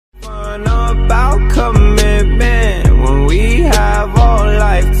one about commitment when we have all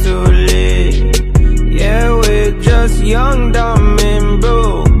life to live. Yeah, we're just young, dumb, and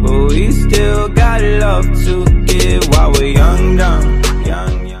blue, but we still got love to give while we're young, dumb,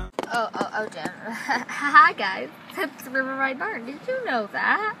 young. Oh, Jim. Hi, guys. It's Riverride Barn. Did you know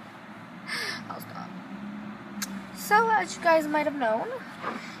that? I'll stop. So, as you guys might have known,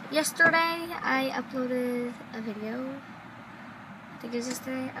 yesterday I uploaded a video. I think it was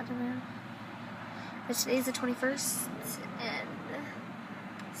yesterday. I don't know. But today's the 21st, and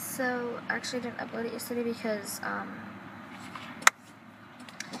so actually I didn't upload it yesterday because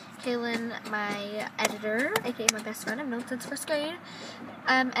Kaylin, my editor, aka my best friend I've known since first grade,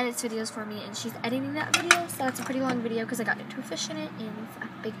 edits videos for me, and she's editing that video, so that's a pretty long video because I got two fish in it and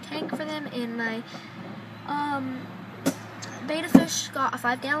a big tank for them, and my beta fish got a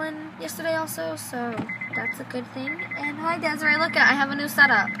 5-gallon yesterday also, so that's a good thing. And hi Desiree, look, I have a new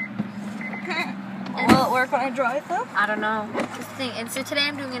setup. Will it work when I drive though? I don't know. That's the thing. And so today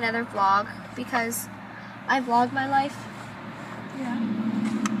I'm doing another vlog because I vlog my life. Yeah.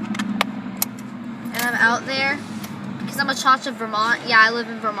 And I'm out there because I'm a child of Vermont. Yeah, I live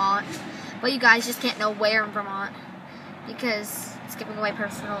in Vermont. But you guys just can't know where in Vermont because it's giving away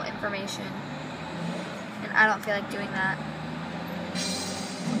personal information. And I don't feel like doing that.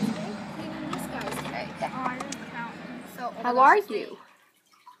 How are you?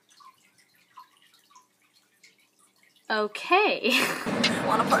 Okay.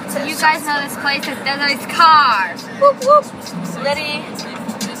 Want to park this? You guys know this place is Desiree's car. Whoop whoop. Liddy.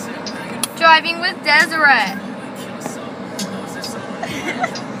 Driving with Desiree.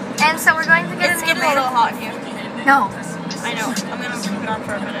 And so we're going to get It's getting a little hot here. No. I know. I'm going to keep it on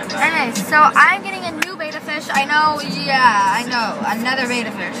for a minute. But Anyway, so I'm getting a new beta fish. I know, yeah, I know. Another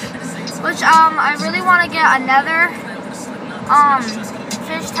beta fish. Which, I really want to get another,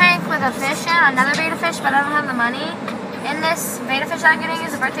 fish tank with a fish in, another beta fish, but I don't have the money. And this beta fish I'm getting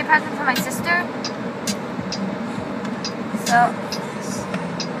is a birthday present for my sister. So,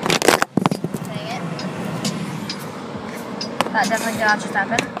 dang it. That definitely did not just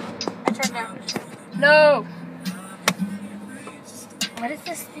happen. I turned down. No! What does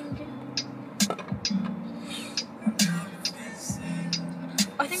this thing do?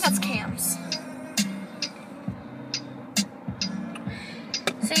 I think that's cams.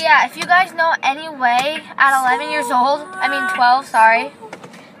 So yeah, if you guys know any way at 11 years old, 12, sorry,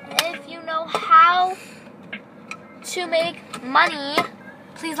 if you know how to make money,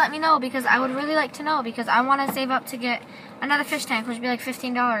 please let me know because I would really like to know because I want to save up to get another fish tank, which would be like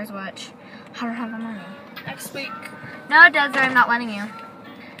 $15, which I don't have the money. Next week. No, Desiree, I'm not letting you.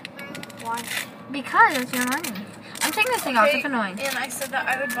 Why? Because it's your money. I'm taking this thing off, it's annoying. And I said that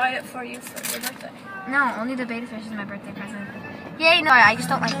I would buy it for you for your birthday. No, only the beta fish is my birthday present. Yay, no, I just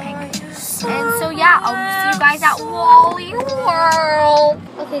don't like pink. And so yeah, I'll see you guys at Wally World.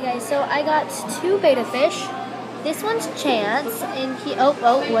 Okay guys, so I got two beta fish. This one's Chance, and he,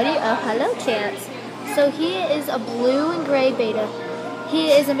 hello Chance. So he is a blue and gray beta. He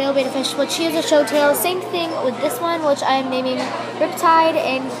is a male beta fish, which he is a show tail. Same thing with this one, which I am naming Riptide,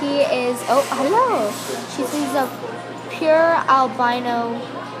 and he is, hello. He's a pure albino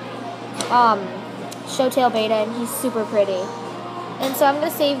show tail beta, and he's super pretty. And so I'm going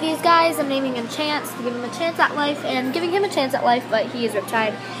to save these guys. I'm naming him Chance to give him a chance at life, and giving him a chance at life, but he is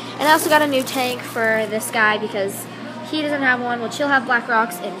Riptide. And I also got a new tank for this guy because he doesn't have one, which he'll have black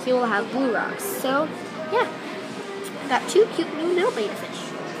rocks, and he will have blue rocks. So, yeah. Got two cute new little beta fish.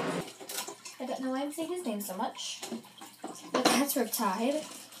 I don't know why I'm saying his name so much, but that's Riptide.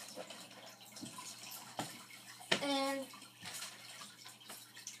 And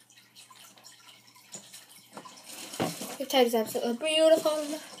Riptide is absolutely beautiful.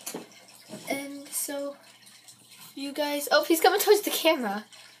 And so, you guys, he's coming towards the camera.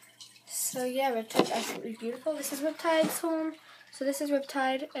 So yeah, Riptide's absolutely beautiful. This is Riptide's home. So this is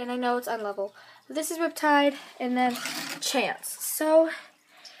Riptide, and I know it's unlevel. This is Riptide, and then Chance. So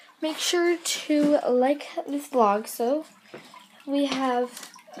make sure to like this vlog. So we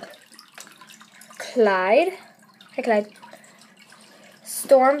have Clyde. Hi, Clyde.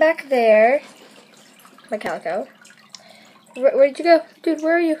 Storm back there. My calico. Where'd you go? Dude,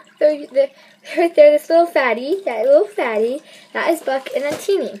 where are you? Right there, this little fatty. That little fatty. That is Buck, and then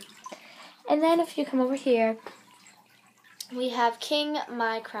Teeny. And then if you come over here, we have King,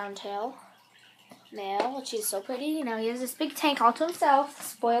 my crown tail male, which is so pretty. You know, he has this big tank all to himself.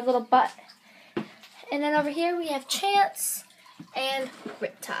 Spoiled little butt. And then over here we have Chance and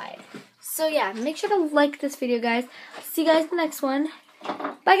Riptide. So yeah, make sure to like this video, guys. See you guys in the next one.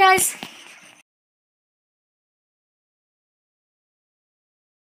 Bye, guys.